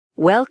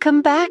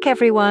Welcome back,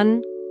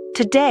 everyone.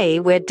 Today,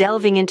 we're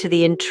delving into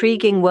the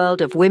intriguing world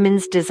of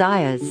women's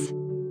desires.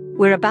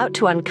 We're about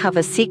to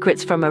uncover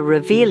secrets from a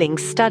revealing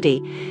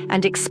study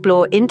and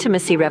explore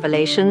intimacy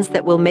revelations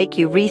that will make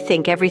you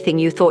rethink everything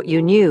you thought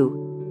you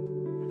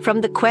knew.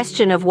 From the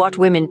question of what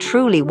women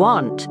truly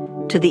want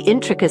to the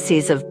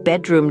intricacies of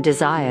bedroom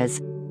desires,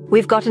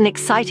 we've got an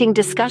exciting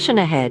discussion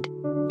ahead.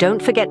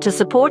 Don't forget to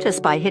support us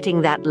by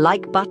hitting that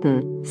like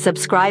button,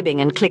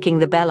 subscribing, and clicking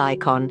the bell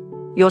icon.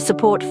 Your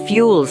support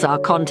fuels our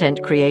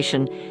content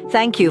creation.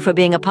 Thank you for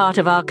being a part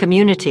of our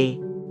community.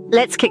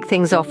 Let's kick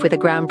things off with a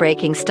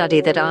groundbreaking study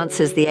that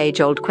answers the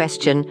age-old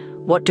question,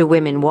 what do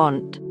women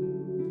want?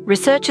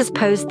 Researchers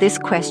posed this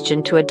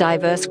question to a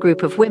diverse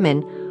group of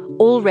women,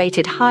 all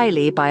rated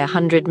highly by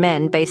 100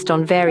 men based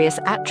on various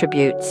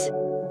attributes.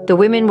 The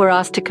women were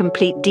asked to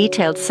complete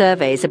detailed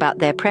surveys about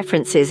their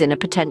preferences in a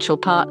potential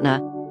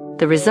partner.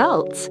 The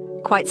results?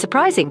 Quite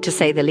surprising, to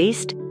say the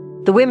least.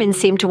 The women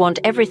seemed to want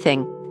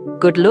everything: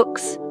 good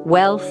looks,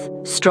 wealth,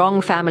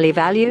 strong family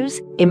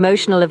values,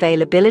 emotional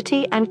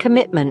availability, and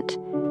commitment.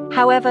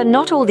 However,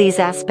 not all these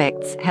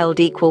aspects held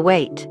equal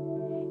weight.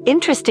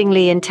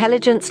 Interestingly,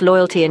 intelligence,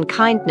 loyalty, and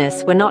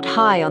kindness were not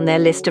high on their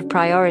list of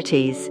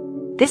priorities.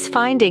 This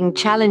finding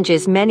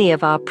challenges many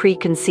of our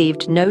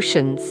preconceived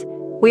notions.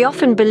 We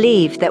often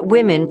believe that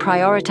women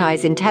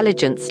prioritize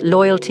intelligence,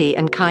 loyalty,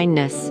 and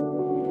kindness.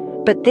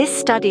 But this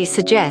study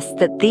suggests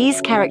that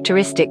these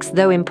characteristics,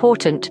 though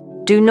important,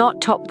 do not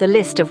top the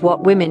list of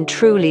what women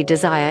truly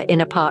desire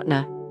in a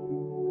partner.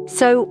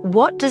 So,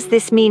 what does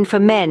this mean for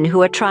men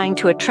who are trying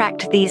to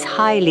attract these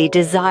highly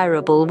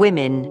desirable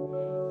women?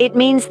 It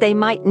means they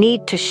might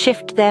need to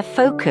shift their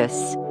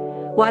focus.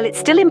 While it's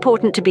still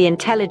important to be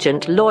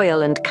intelligent,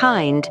 loyal, and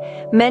kind,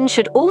 men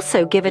should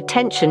also give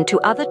attention to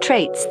other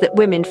traits that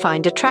women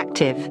find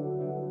attractive.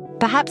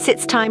 Perhaps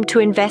it's time to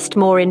invest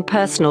more in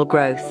personal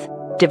growth,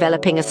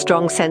 developing a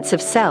strong sense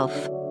of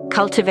self,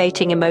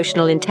 cultivating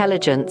emotional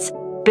intelligence,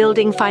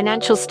 building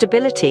financial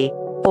stability,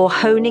 or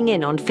honing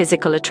in on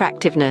physical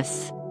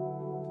attractiveness.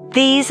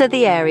 These are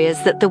the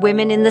areas that the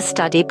women in the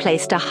study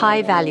placed a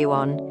high value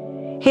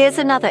on. Here's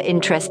another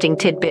interesting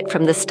tidbit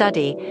from the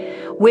study.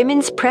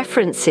 Women's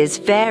preferences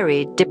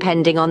varied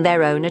depending on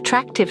their own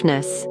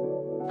attractiveness.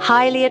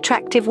 Highly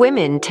attractive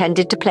women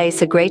tended to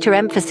place a greater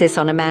emphasis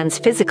on a man's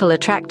physical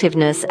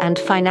attractiveness and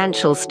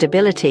financial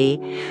stability,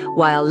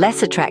 while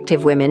less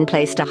attractive women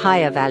placed a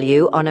higher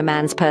value on a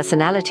man's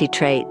personality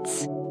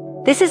traits.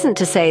 This isn't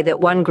to say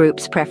that one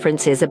group's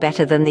preferences are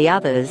better than the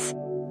others.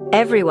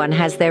 Everyone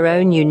has their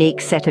own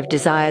unique set of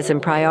desires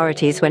and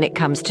priorities when it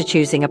comes to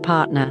choosing a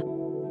partner.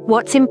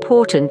 What's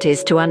important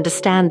is to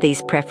understand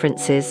these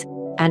preferences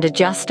and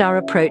adjust our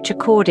approach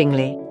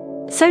accordingly.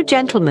 So,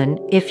 gentlemen,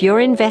 if you're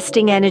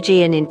investing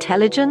energy in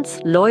intelligence,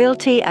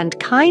 loyalty, and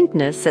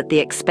kindness at the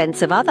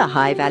expense of other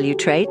high-value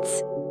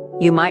traits,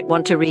 you might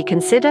want to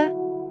reconsider.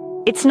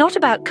 It's not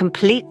about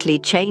completely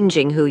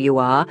changing who you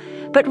are,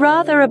 but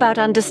rather about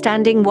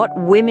understanding what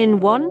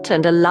women want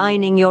and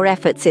aligning your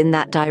efforts in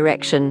that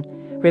direction.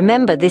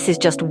 Remember, this is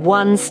just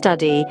one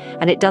study,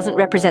 and it doesn't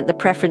represent the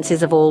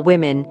preferences of all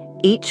women.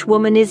 Each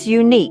woman is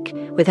unique,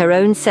 with her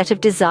own set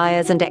of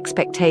desires and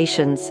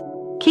expectations.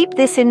 Keep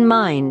this in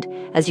mind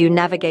as you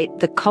navigate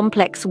the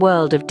complex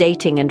world of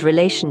dating and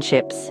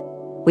relationships.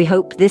 We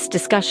hope this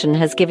discussion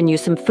has given you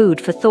some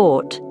food for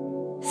thought.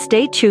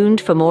 Stay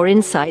tuned for more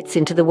insights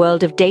into the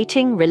world of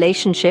dating,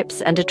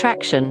 relationships, and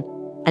attraction.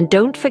 And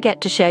don't forget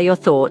to share your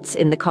thoughts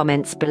in the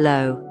comments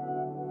below.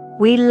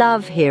 We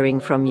love hearing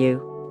from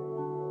you.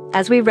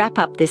 As we wrap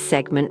up this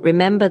segment,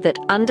 remember that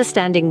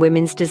understanding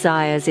women's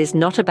desires is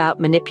not about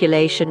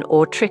manipulation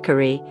or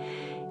trickery.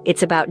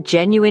 It's about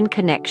genuine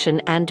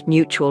connection and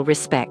mutual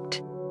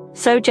respect.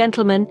 So,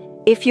 gentlemen,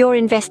 if you're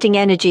investing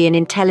energy in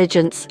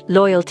intelligence,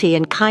 loyalty,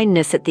 and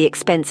kindness at the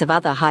expense of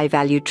other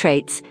high-value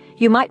traits,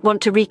 you might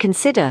want to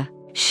reconsider.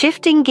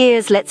 Shifting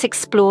gears, let's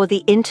explore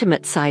the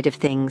intimate side of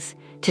things.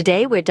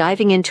 Today we're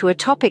diving into a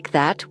topic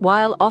that,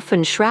 while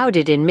often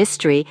shrouded in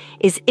mystery,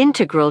 is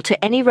integral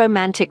to any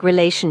romantic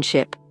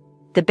relationship: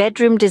 the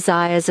bedroom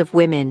desires of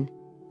women.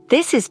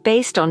 This is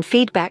based on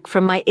feedback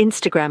from my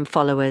Instagram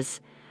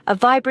followers, a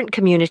vibrant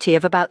community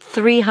of about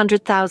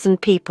 300,000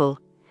 people.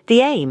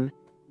 The aim?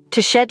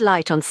 To shed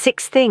light on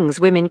 6 things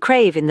women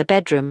crave in the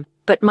bedroom,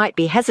 but might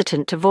be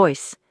hesitant to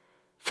voice.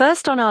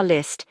 First on our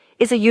list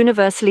is a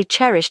universally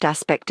cherished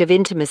aspect of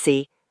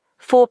intimacy: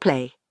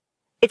 foreplay.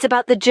 It's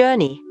about the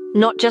journey,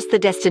 not just the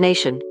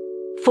destination.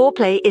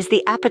 Foreplay is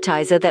the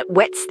appetizer that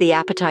whets the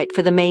appetite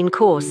for the main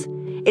course.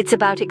 It's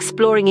about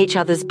exploring each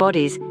other's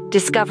bodies,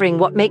 discovering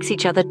what makes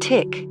each other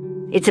tick.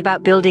 It's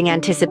about building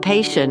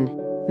anticipation,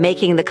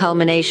 making the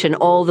culmination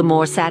all the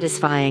more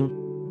satisfying.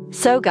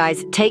 So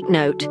guys, take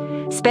note.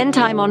 Spend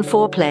time on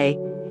foreplay.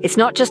 It's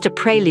not just a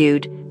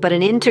prelude, but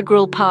an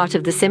integral part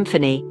of the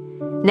symphony.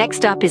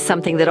 Next up is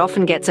something that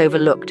often gets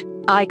overlooked: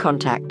 eye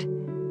contact.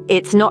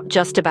 It's not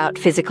just about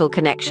physical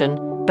connection,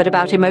 but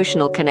about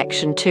emotional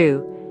connection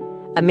too.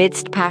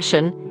 Amidst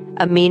passion,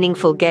 a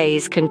meaningful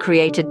gaze can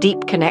create a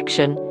deep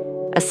connection.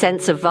 a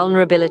sense of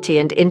vulnerability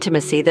and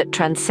intimacy that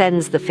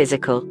transcends the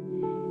physical.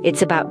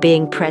 It's about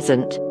being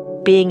present,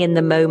 being in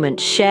the moment,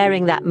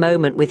 sharing that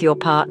moment with your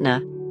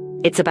partner.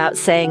 It's about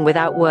saying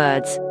without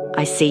words,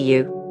 "I see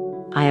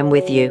you. I am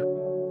with you.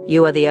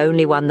 You are the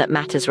only one that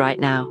matters right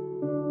now."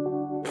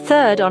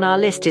 Third on our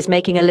list is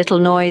making a little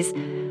noise.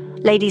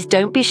 Ladies,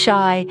 don't be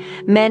shy.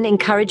 Men,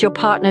 encourage your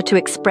partner to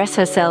express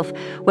herself,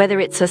 whether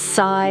it's a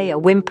sigh, a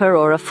whimper,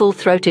 or a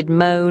full-throated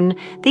moan.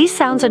 These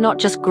sounds are not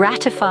just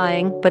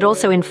gratifying, but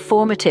also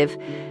informative.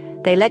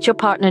 They let your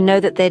partner know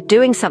that they're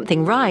doing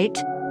something right,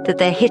 that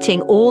they're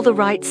hitting all the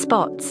right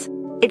spots.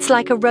 It's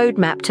like a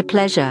roadmap to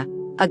pleasure,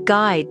 a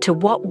guide to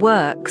what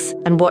works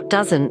and what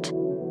doesn't.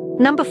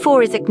 Number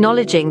 4 is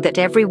acknowledging that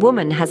every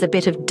woman has a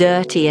bit of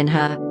dirty in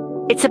her.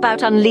 It's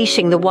about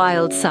unleashing the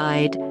wild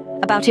side,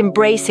 about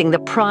embracing the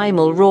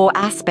primal, raw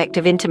aspect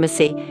of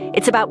intimacy.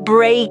 It's about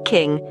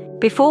breaking.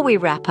 Before we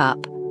wrap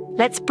up,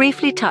 let's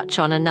briefly touch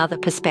on another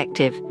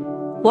perspective: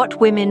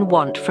 what women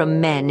want from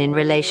men in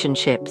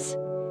relationships.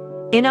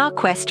 In our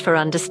quest for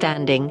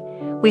understanding,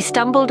 we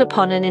stumbled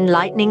upon an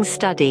enlightening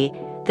study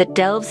that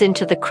delves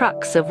into the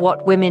crux of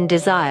what women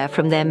desire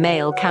from their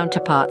male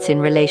counterparts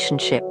in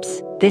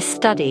relationships. This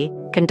study,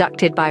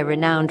 conducted by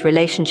renowned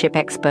relationship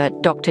expert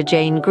Dr.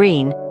 Jane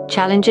Green,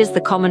 challenges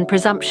the common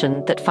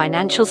presumption that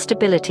financial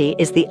stability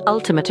is the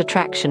ultimate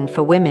attraction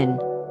for women.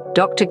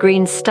 Dr.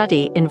 Green's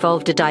study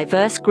involved a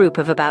diverse group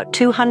of about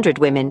 200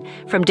 women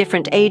from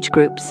different age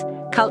groups,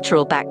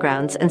 cultural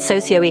backgrounds, and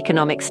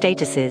socioeconomic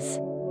statuses.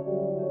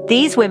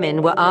 These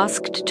women were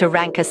asked to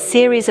rank a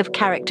series of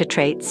character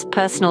traits,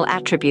 personal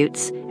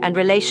attributes, and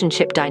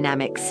relationship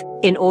dynamics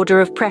in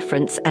order of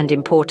preference and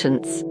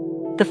importance.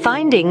 The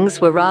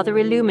findings were rather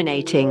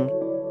illuminating.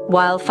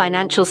 While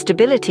financial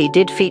stability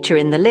did feature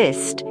in the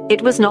list,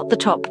 it was not the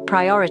top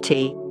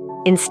priority.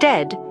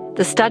 Instead,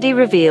 the study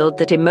revealed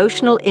that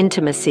emotional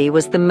intimacy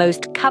was the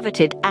most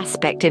coveted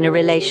aspect in a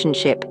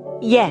relationship.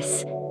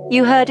 Yes,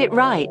 you heard it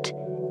right.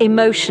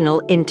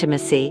 Emotional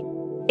intimacy.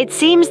 It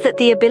seems that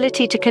the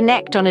ability to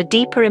connect on a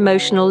deeper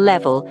emotional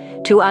level,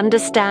 to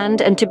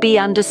understand and to be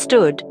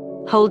understood,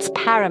 holds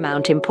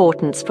paramount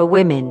importance for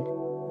women.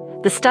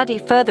 The study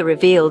further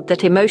revealed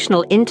that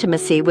emotional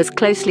intimacy was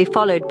closely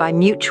followed by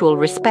mutual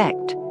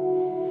respect.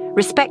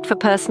 Respect for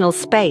personal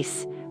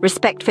space,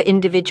 respect for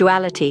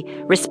individuality,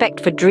 respect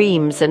for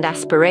dreams and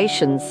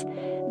aspirations.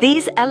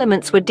 These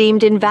elements were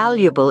deemed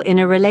invaluable in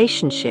a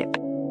relationship.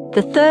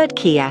 The third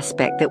key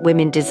aspect that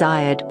women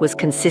desired was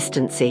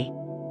consistency.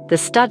 The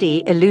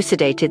study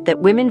elucidated that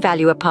women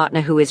value a partner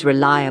who is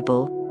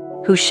reliable,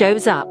 who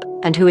shows up,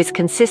 and who is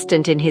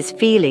consistent in his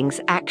feelings,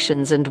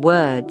 actions, and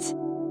words.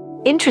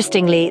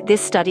 Interestingly, this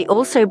study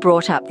also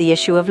brought up the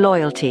issue of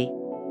loyalty.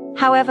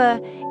 However,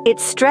 it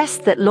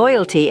stressed that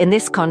loyalty in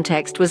this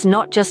context was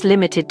not just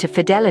limited to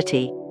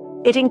fidelity.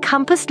 It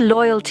encompassed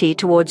loyalty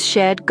towards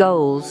shared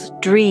goals,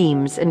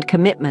 dreams, and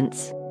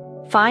commitments.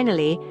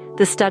 Finally,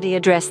 the study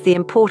addressed the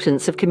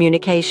importance of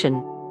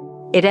communication.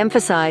 It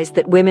emphasized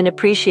that women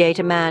appreciate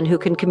a man who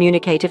can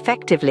communicate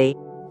effectively,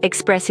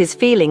 express his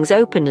feelings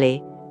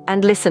openly,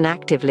 and listen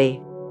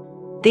actively.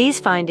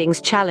 These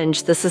findings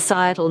challenged the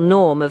societal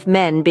norm of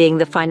men being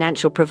the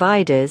financial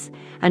providers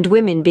and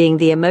women being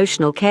the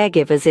emotional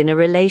caregivers in a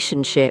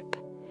relationship.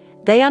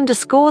 They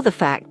underscore the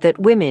fact that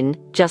women,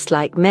 just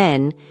like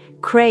men,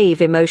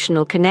 crave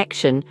emotional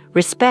connection,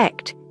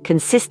 respect,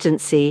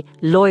 consistency,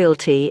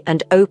 loyalty,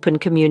 and open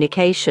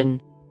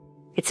communication.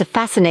 It's a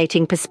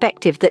fascinating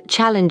perspective that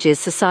challenges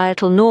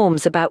societal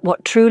norms about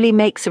what truly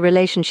makes a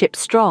relationship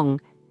strong.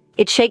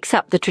 It shakes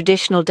up the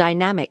traditional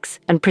dynamics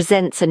and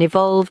presents an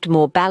evolved,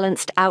 more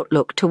balanced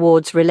outlook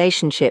towards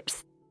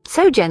relationships.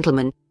 So,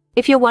 gentlemen,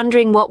 if you're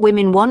wondering what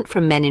women want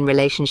from men in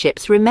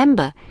relationships,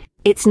 remember,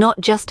 it's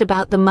not just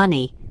about the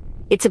money.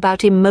 It's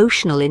about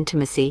emotional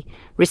intimacy,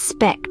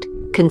 respect,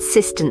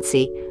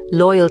 consistency,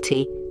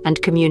 loyalty,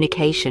 and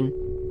communication.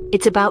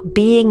 It's about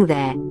being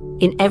there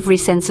in every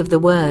sense of the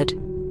word.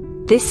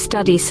 This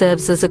study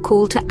serves as a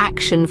call to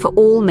action for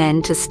all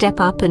men to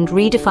step up and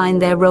redefine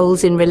their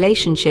roles in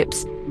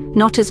relationships,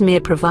 not as mere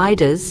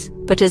providers,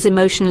 but as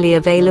emotionally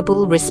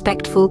available,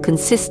 respectful,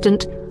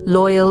 consistent,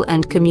 loyal,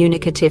 and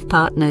communicative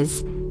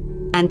partners.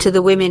 And to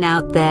the women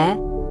out there,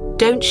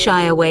 don't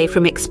shy away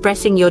from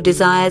expressing your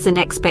desires and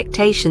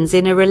expectations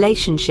in a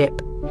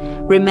relationship.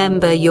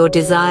 Remember, your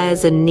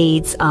desires and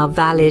needs are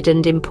valid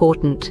and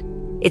important.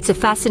 It's a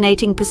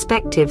fascinating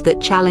perspective that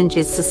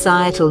challenges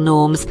societal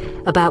norms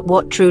about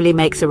what truly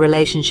makes a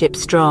relationship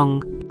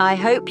strong. I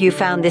hope you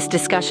found this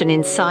discussion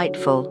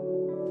insightful.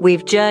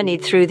 We've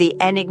journeyed through the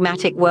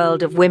enigmatic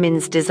world of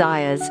women's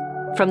desires,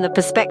 from the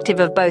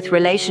perspective of both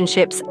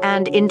relationships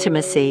and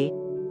intimacy.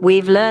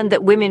 We've learned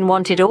that women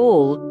want it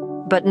all,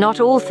 but not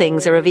all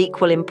things are of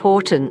equal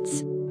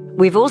importance.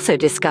 We've also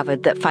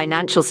discovered that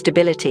financial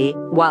stability,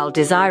 while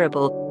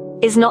desirable,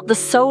 is not the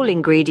sole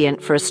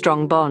ingredient for a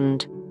strong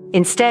bond.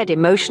 Instead,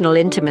 emotional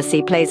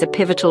intimacy plays a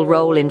pivotal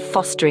role in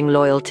fostering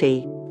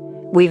loyalty.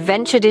 We've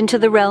ventured into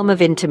the realm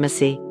of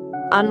intimacy,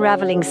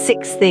 unraveling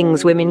 6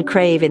 things women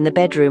crave in the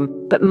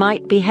bedroom but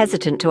might be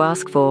hesitant to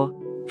ask for.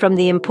 From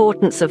the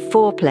importance of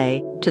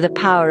foreplay to the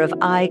power of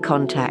eye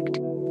contact,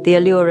 the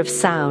allure of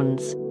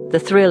sounds, the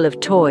thrill of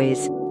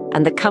toys,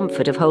 and the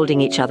comfort of holding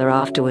each other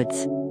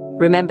afterwards.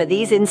 Remember,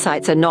 these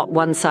insights are not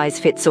one size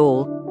fits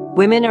all.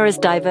 Women are as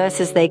diverse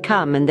as they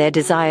come, and their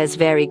desires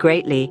vary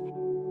greatly.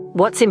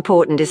 What's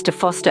important is to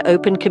foster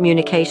open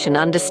communication,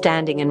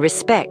 understanding, and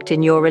respect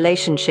in your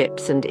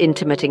relationships and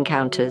intimate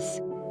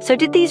encounters. So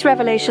did these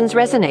revelations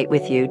resonate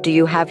with you? Do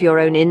you have your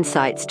own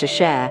insights to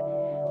share?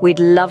 We'd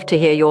love to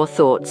hear your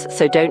thoughts,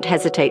 so don't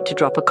hesitate to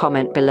drop a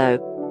comment below.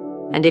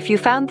 And if you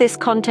found this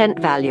content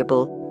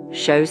valuable,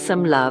 show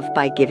some love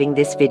by giving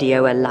this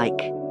video a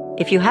like.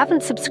 If you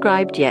haven't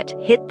subscribed yet,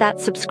 hit that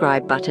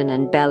subscribe button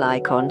and bell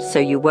icon so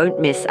you won't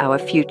miss our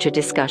future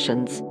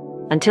discussions.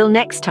 Until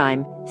next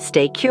time,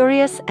 stay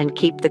curious and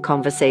keep the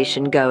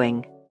conversation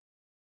going.